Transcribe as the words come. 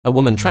A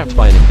woman trapped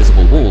by an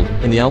invisible wall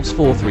in the Alps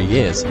for 3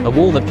 years, a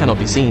wall that cannot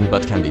be seen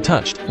but can be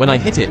touched. When I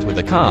hit it with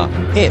a car,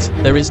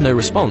 there is no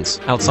response.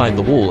 Outside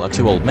the wall are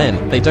 2 old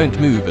men. They don't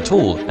move at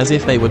all, as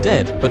if they were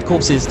dead, but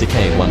corpses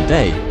decay one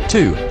day.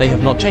 2. They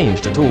have not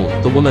changed at all.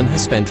 The woman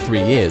has spent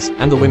 3 years,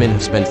 and the women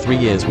have spent 3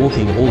 years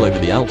walking all over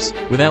the Alps.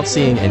 Without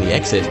seeing any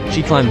exit,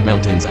 she climbed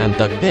mountains and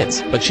dug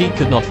pits, but she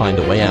could not find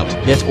a way out.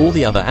 Yet all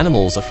the other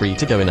animals are free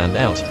to go in and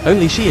out.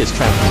 Only she is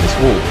trapped in this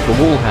wall.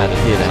 The wall had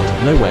appeared out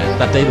of nowhere.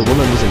 That day the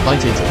woman was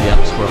invited to the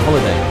Alps for a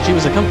holiday. She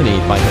was accompanied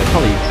by her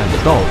colleague and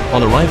the dog.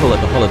 On arrival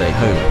at the holiday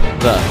home,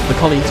 the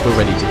colleagues were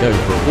ready to go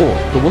for a walk.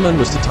 The woman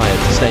was too tired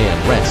to stay and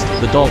rest.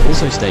 The dog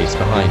also stays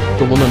behind.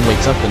 The woman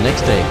wakes up the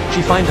next day.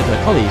 She finds that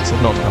her colleagues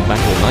have not come back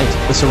all night.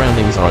 The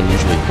surroundings are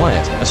unusually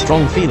quiet. A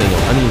strong feeling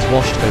of unease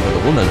washed over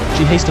the woman.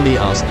 She hastily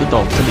asked the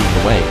dog to lead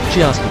the way.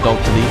 She asked the dog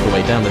to lead the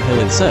way down the hill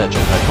in search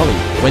of her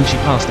colleague. When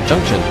she passed the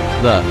junction,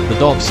 the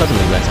dog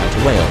suddenly let out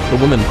a wail. The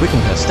woman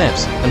quickened her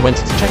steps and went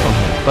to check on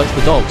him, but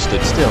the dog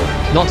stood still,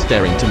 not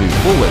daring to move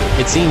forward.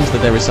 It seems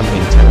that there is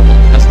something terrible.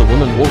 As the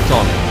woman walked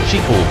on, she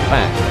called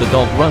back. The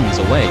dog runs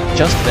away.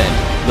 Just then,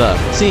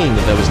 seeing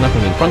that there was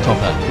nothing in front of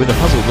her, with a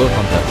puzzled look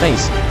on her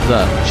face,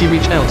 she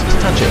reached out to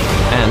touch it,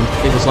 and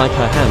it was like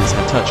her hands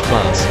had touched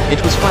glass.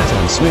 It was flat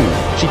and smooth.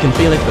 She can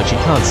feel it, but she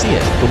can't see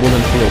it. The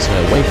woman feels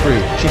her way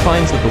through. She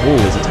finds that the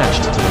wall is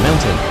attached to the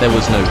mountain. There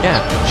was no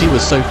gap. She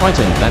was so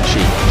frightened that she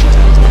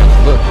turned around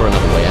to look for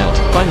another way out.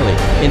 Finally,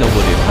 in a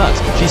wooded hut,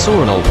 she saw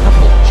an old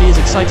couple. She is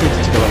excited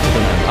to go up to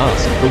them and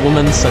ask. The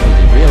woman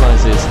suddenly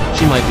realizes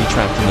she might be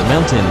trapped in the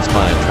mountains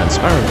by a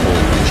transparent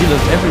wall. She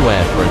looked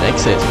everywhere for an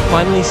exit,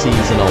 finally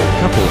sees an old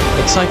couple,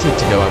 excited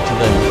to go up to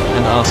them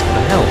and ask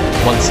for help.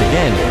 Once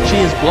again,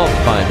 she is blocked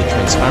by the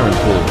transparent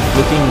wall.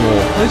 Looking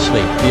more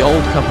closely, the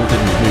old couple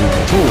didn't move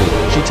at all.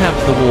 She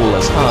tapped the wall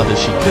as hard as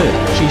she could.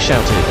 She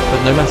shouted,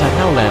 but no matter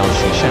how loud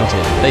she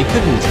shouted, they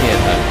couldn't hear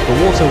her. The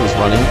water was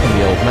running from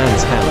the old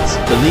man's hands.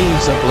 The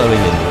leaves are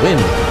blowing in the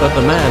wind, but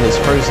the man is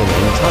frozen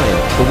in time.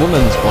 The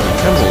woman's body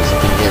trembles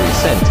at the eerie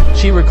scent.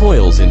 She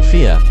recoils in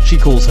fear. She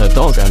calls her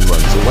dog and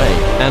runs away.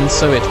 And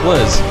so it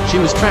was. She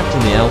was trapped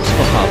in the Alps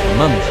for half a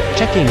month,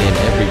 checking in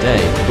every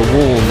day. The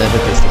wall never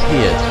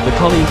disappeared. The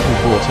colleague who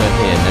brought her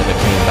here never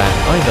came back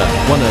either.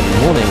 One early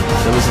morning,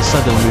 there was a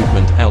sudden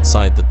movement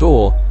outside the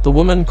door. The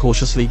woman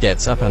cautiously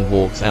gets up and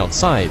walks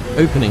outside.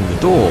 Opening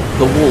the door,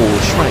 the wall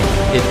shrank.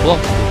 It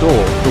blocked the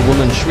door. The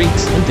woman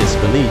shrieks in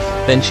disbelief.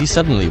 Then she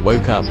suddenly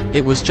woke up.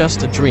 It was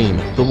just a dream.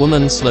 The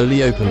woman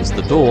slowly opens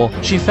the door.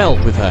 She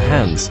felt with her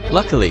hands.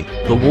 Luckily,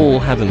 the wall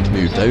hadn't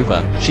moved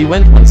over. She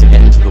went once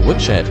again to the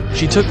woodshed.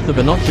 She took the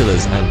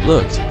binoculars and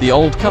looked. The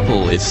old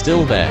couple is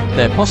still there.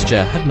 Their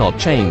posture had not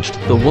changed.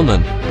 The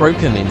woman,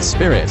 broken in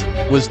spirit,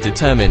 was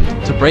determined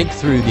to break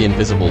through the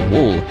invisible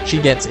wall.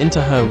 She gets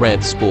into her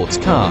red sports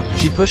car.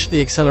 She pushed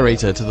the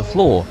accelerator to the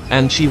floor,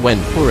 and she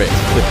went for it.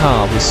 The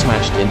car was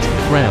smashed into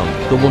the ground.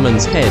 The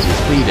woman's head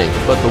is bleeding,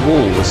 but the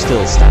wall was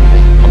still standing.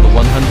 On the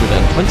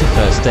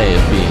 121st day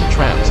of being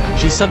trapped,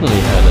 she suddenly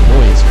heard a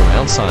noise from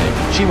outside.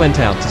 She went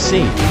out to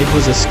see. It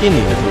was a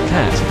skinny little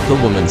cat. The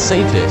woman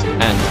saved it,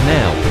 and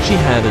now she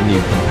had a new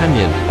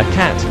companion. A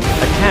cat,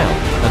 a cow,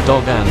 a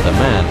dog and a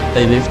man.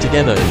 They live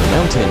together in the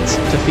mountains.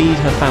 To feed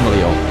her family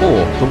of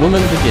 4, the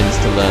woman begins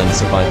to learn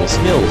survival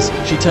skills.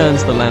 She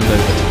turns the land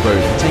over to grow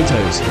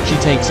potatoes. She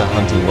takes a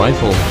hunting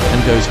rifle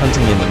and goes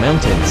hunting in the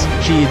mountains.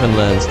 She even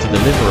learns to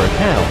deliver a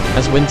cow.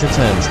 As winter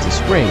turns to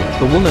spring,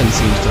 the woman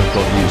seems to have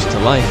got used to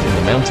life in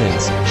the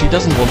mountains. She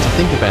doesn't want to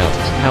think about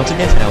how to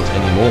get out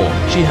anymore.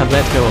 She had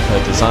let go of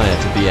her desire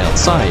to be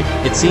outside.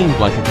 It seemed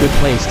like a good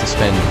place to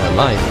spend her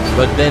life.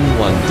 But then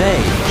one day,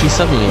 she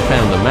suddenly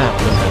found a map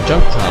in her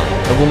junk pile.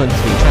 A woman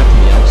has been trapped in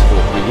the Alps for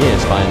 3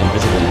 years by an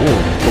invisible wall.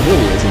 The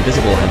wall is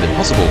invisible and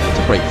impossible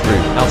to break through.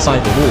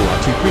 Outside the wall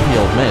are 2 creepy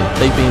old men.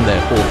 They've been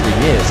there for 3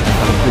 years and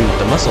haven't moved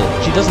a muscle.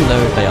 She doesn't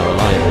know if they are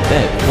alive or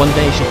dead. One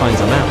day she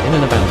finds a map in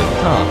an abandoned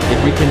car.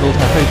 It rekindled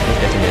her hope of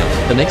getting out.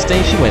 The next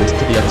day she went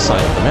to the other side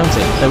of the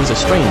mountain. There was a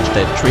strange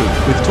dead tree,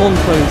 with torn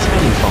clothes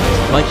hanging from it,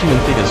 like human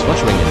figures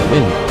fluttering in the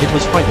wind. It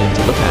was frightening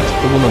to look at.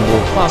 The woman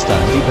walked faster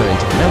and deeper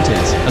into the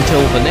mountains,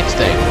 until the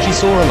next day, she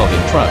saw a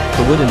logging truck.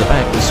 The wood in the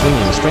back was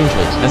swinging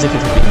strangely, as if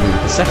it had been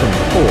moved a second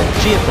before.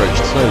 She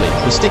approached slowly.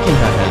 The stick in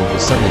her hand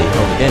was suddenly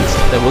held against.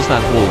 There was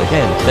that wall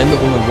again. Then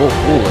the woman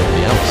walked all over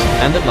the Alps,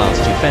 and at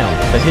last she found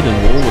the hidden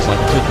wall was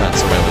like a hood that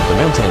surrounded the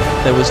mountain.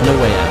 There was no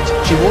way out.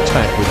 She walked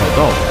back with her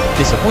dog.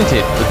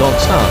 Disappointed, the dog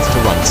starts to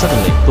run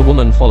suddenly. The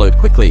woman followed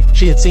quickly.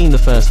 She had seen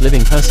the first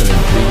living person in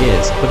 3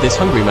 years, but this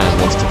hungry man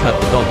wants to cut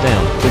the dog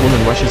down. The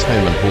woman rushes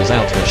home and pulls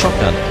out her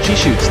shotgun. She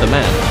shoots the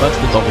man, but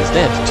the dog is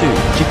dead too.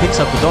 She picks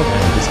up the dog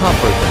and is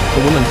heartbroken.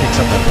 The woman picks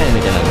up her pen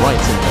again and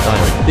writes in her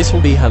diary. This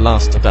will be her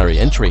last diary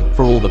entry,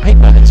 for all the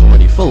paper is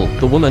already full.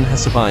 The woman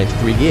has survived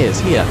 3 years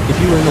here.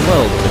 If you were in the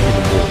world of the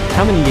hidden wall,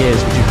 how many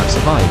years would you have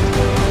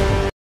survived?